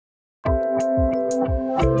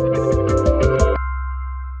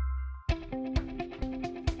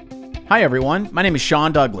Hi everyone, my name is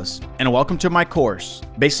Sean Douglas, and welcome to my course,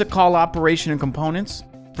 Basic Call Operation and Components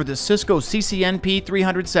for the Cisco CCNP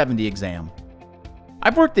 370 exam.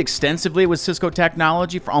 I've worked extensively with Cisco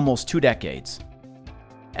technology for almost 2 decades.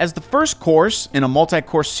 As the first course in a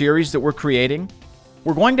multi-course series that we're creating,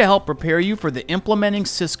 we're going to help prepare you for the Implementing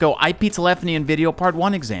Cisco IP Telephony and Video Part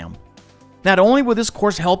 1 exam. Not only will this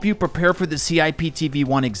course help you prepare for the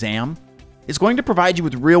CIPTV1 exam, it's going to provide you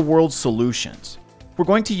with real-world solutions. We're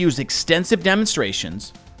going to use extensive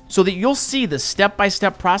demonstrations so that you'll see the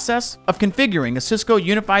step-by-step process of configuring a Cisco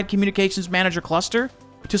Unified Communications Manager cluster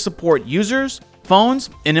to support users, phones,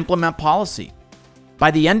 and implement policy. By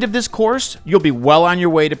the end of this course, you'll be well on your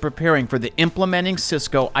way to preparing for the Implementing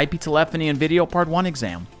Cisco IP Telephony and Video Part 1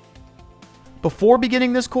 exam. Before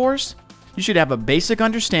beginning this course, you should have a basic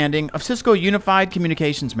understanding of Cisco Unified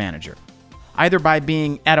Communications Manager, either by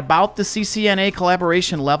being at about the CCNA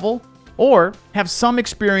collaboration level or have some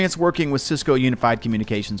experience working with Cisco Unified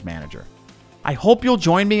Communications Manager. I hope you'll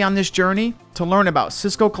join me on this journey to learn about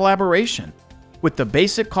Cisco collaboration with the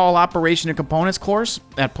Basic Call Operation and Components course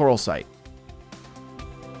at Pluralsight.